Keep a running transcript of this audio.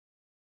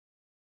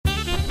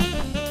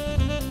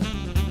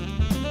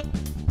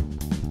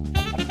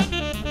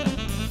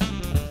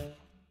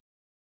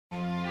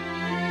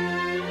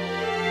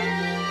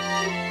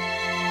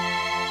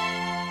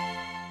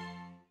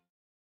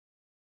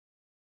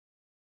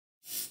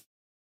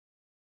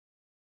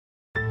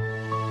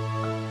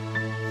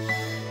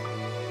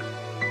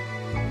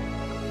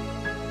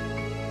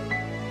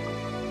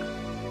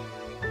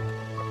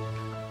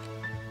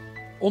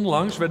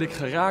Onlangs werd ik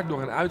geraakt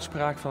door een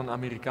uitspraak van een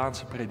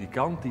Amerikaanse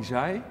predikant die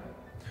zei: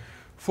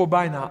 voor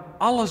bijna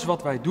alles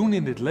wat wij doen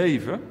in dit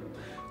leven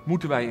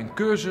moeten wij een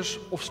cursus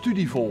of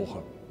studie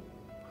volgen.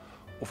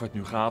 Of het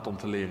nu gaat om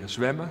te leren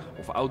zwemmen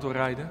of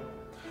autorijden,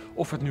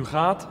 of het nu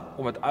gaat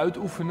om het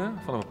uitoefenen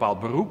van een bepaald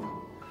beroep.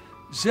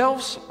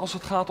 Zelfs als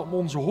het gaat om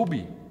onze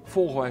hobby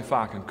volgen wij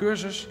vaak een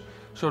cursus,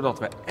 zodat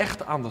we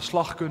echt aan de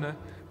slag kunnen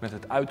met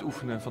het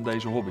uitoefenen van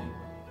deze hobby.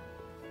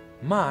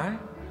 Maar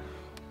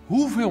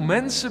hoeveel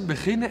mensen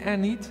beginnen er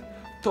niet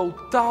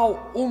totaal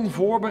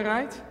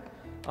onvoorbereid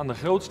aan de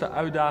grootste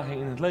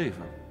uitdaging in het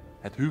leven,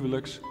 het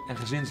huwelijks- en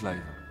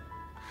gezinsleven?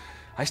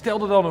 Hij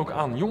stelde dan ook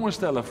aan jonge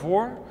stellen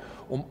voor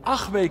om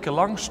 8 weken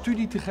lang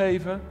studie te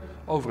geven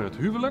over het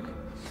huwelijk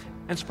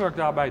en sprak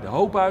daarbij de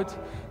hoop uit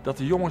dat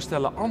de jonge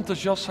stellen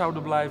enthousiast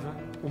zouden blijven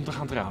om te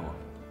gaan trouwen.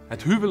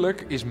 Het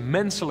huwelijk is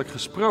menselijk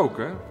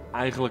gesproken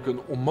eigenlijk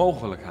een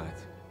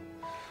onmogelijkheid.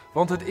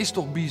 Want het is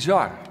toch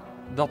bizar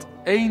dat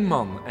 1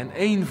 man en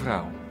 1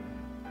 vrouw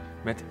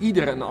met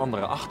ieder een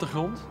andere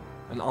achtergrond,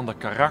 een ander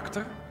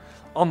karakter,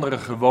 andere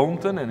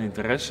gewoonten en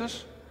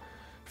interesses,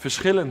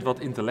 verschillend wat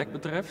intellect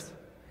betreft,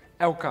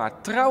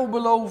 elkaar trouw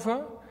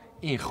beloven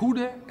in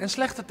goede en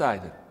slechte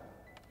tijden.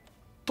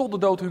 Tot de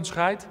dood hun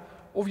scheidt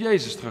of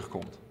Jezus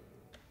terugkomt.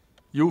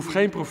 Je hoeft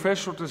geen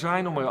professor te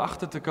zijn om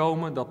erachter te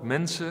komen dat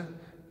mensen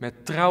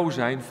met trouw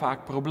zijn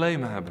vaak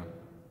problemen hebben.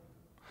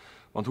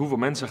 Want hoeveel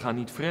mensen gaan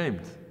niet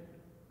vreemd?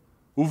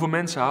 Hoeveel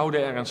mensen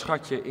houden er een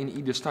schatje in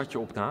ieder stadje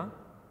op na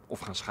of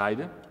gaan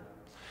scheiden?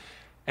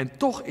 En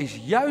toch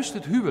is juist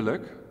het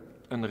huwelijk,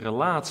 een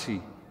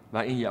relatie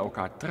waarin je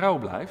elkaar trouw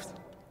blijft,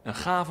 een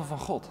gave van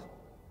God.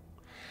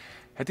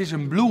 Het is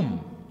een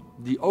bloem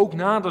die ook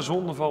na de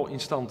zondeval in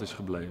stand is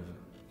gebleven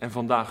en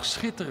vandaag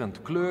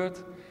schitterend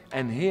kleurt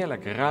en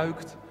heerlijk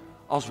ruikt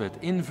als we het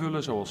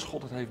invullen zoals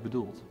God het heeft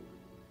bedoeld.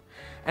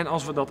 En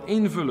als we dat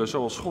invullen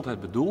zoals God het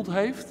bedoeld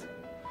heeft,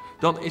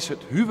 dan is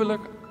het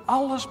huwelijk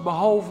alles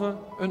behalve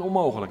een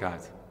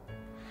onmogelijkheid.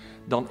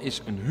 Dan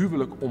is een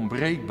huwelijk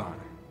onbreekbaar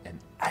en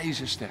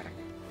ijzersterk.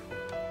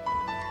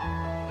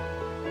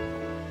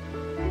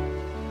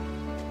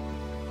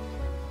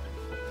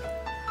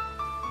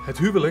 Het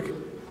huwelijk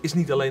is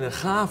niet alleen een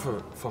gave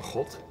van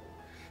God,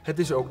 het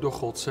is ook door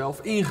God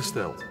zelf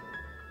ingesteld.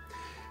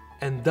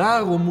 En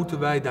daarom moeten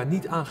wij daar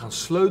niet aan gaan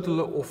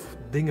sleutelen of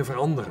dingen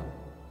veranderen.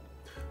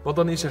 Want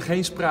dan is er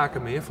geen sprake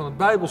meer van het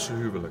Bijbelse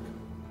huwelijk.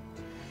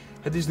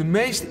 Het is de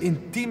meest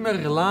intieme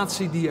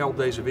relatie die er op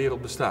deze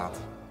wereld bestaat.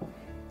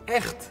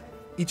 Echt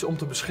iets om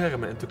te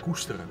beschermen en te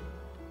koesteren.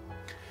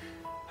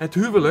 Het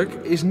huwelijk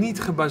is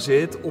niet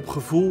gebaseerd op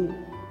gevoel,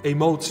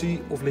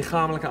 emotie of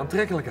lichamelijke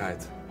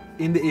aantrekkelijkheid.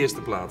 In de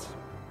eerste plaats.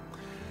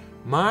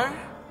 Maar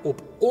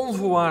op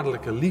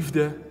onvoorwaardelijke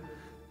liefde,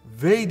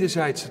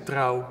 wederzijdse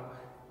trouw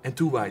en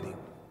toewijding.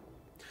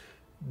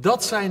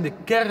 Dat zijn de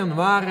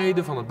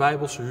kernwaarheden van het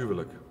Bijbelse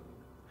huwelijk.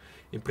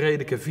 In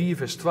Prediker 4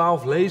 vers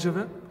 12 lezen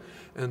we: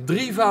 een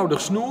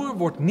drievoudig snoer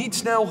wordt niet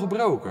snel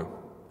gebroken.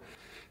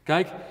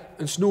 Kijk,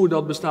 een snoer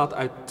dat bestaat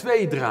uit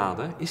 2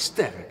 draden is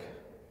sterk.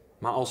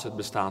 Maar als het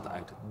bestaat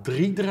uit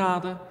 3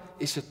 draden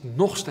is het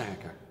nog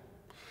sterker.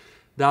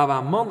 Daar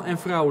waar man en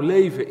vrouw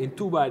leven in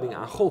toewijding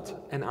aan God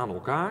en aan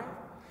elkaar,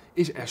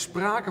 is er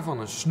sprake van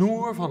een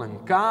snoer, van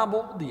een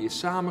kabel die is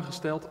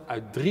samengesteld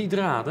uit 3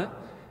 draden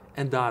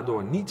en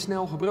daardoor niet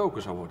snel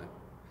gebroken zal worden.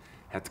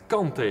 Het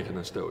kan tegen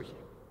een stootje.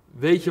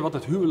 Weet je wat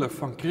het huwelijk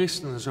van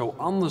christenen zo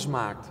anders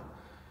maakt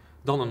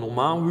dan een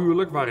normaal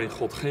huwelijk waarin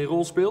God geen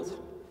rol speelt?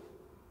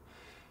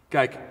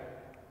 Kijk,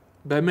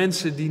 bij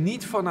mensen die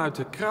niet vanuit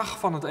de kracht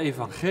van het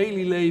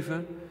evangelie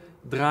leven,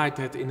 draait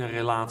het in een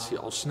relatie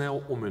al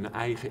snel om hun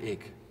eigen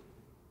ik.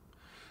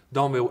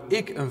 Dan wil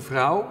ik een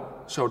vrouw,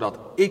 zodat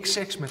ik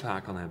seks met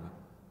haar kan hebben.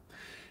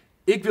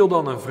 Ik wil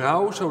dan een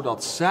vrouw,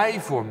 zodat zij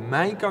voor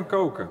mij kan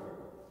koken.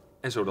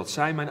 En zodat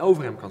zij mijn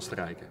overhemd kan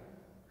strijken.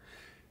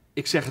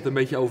 Ik zeg het een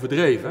beetje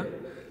overdreven,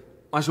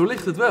 maar zo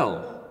ligt het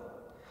wel.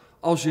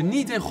 Als je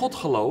niet in God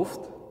gelooft,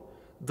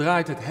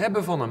 draait het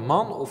hebben van een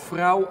man of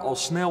vrouw al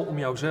snel om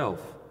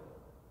jouzelf.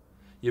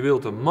 Je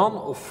wilt een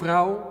man of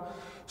vrouw,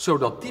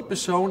 zodat die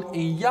persoon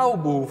in jouw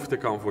behoefte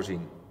kan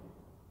voorzien.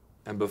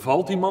 En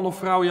bevalt die man of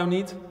vrouw jou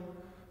niet,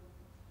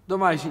 dan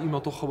wijs je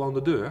iemand toch gewoon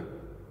de deur.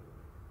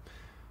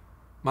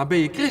 Maar ben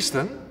je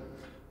christen,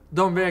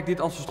 dan werkt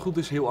dit als het goed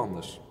is heel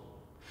anders.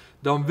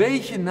 Dan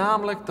weet je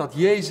namelijk dat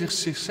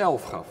Jezus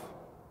zichzelf gaf.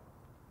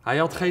 Hij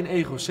had geen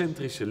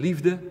egocentrische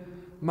liefde,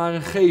 maar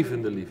een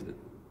gevende liefde.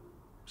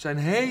 Zijn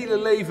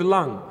hele leven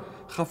lang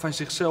gaf hij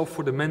zichzelf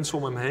voor de mensen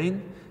om hem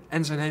heen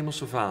en zijn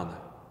hemelse Vader.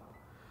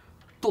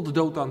 Tot de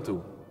dood aan toe.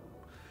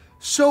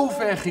 Zo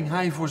ver ging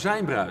hij voor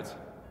zijn bruid.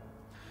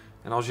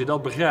 En als je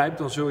dat begrijpt,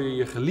 dan zul je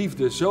je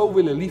geliefde zo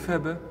willen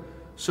liefhebben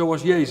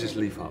zoals Jezus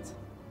lief had.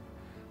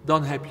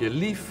 Dan heb je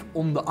lief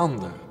om de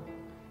ander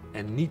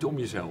en niet om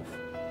jezelf.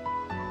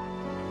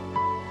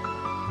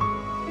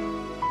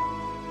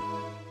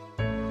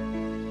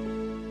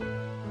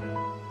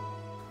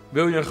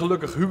 Wil je een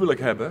gelukkig huwelijk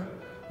hebben,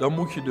 dan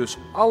moet je dus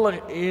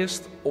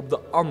allereerst op de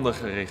ander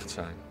gericht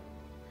zijn.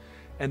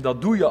 En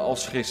dat doe je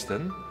als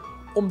christen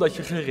omdat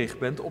je gericht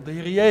bent op de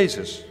Heer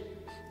Jezus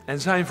en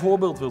zijn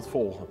voorbeeld wilt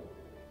volgen.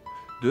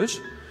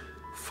 Dus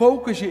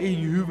focus je in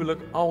je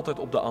huwelijk altijd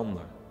op de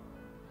ander.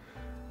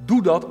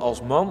 Doe dat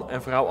als man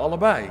en vrouw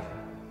allebei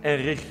en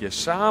richt je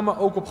samen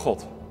ook op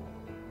God.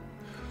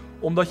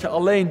 Omdat je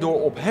alleen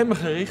door op hem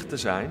gericht te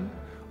zijn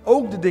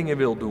ook de dingen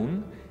wilt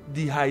doen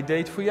die hij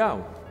deed voor jou.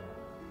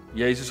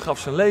 Jezus gaf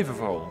zijn leven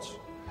voor ons.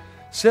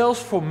 Zelfs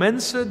voor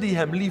mensen die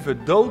hem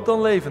liever dood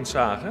dan levend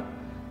zagen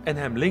en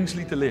hem links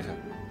lieten liggen.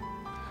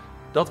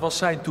 Dat was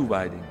zijn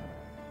toewijding.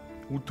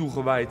 Hoe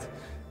toegewijd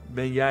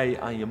ben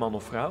jij aan je man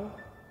of vrouw?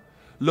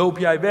 Loop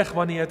jij weg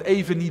wanneer het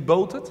even niet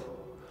botert?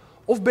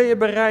 Of ben je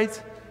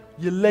bereid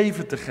je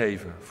leven te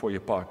geven voor je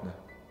partner?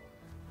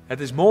 Het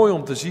is mooi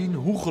om te zien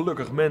hoe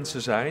gelukkig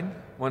mensen zijn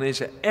wanneer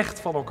ze echt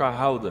van elkaar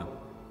houden.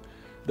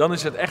 Dan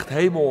is het echt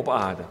hemel op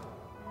aarde.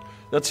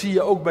 Dat zie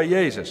je ook bij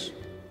Jezus.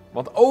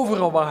 Want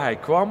overal waar hij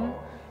kwam,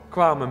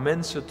 kwamen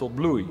mensen tot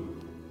bloei.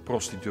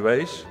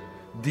 Prostituees,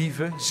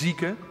 dieven,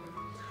 zieken.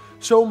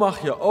 Zo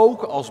mag je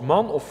ook als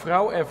man of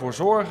vrouw ervoor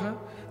zorgen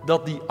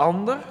dat die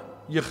ander,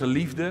 je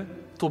geliefde,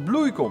 tot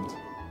bloei komt.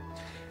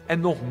 En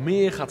nog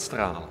meer gaat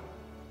stralen.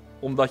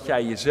 Omdat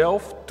jij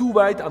jezelf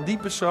toewijdt aan die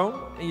persoon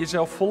en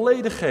jezelf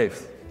volledig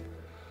geeft.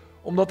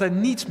 Omdat er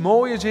niets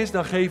mooiers is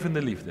dan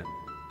gevende liefde.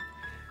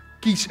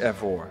 Kies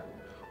ervoor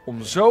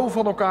om zo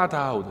van elkaar te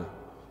houden.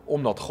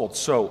 Omdat God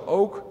zo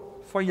ook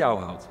van jou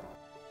houdt.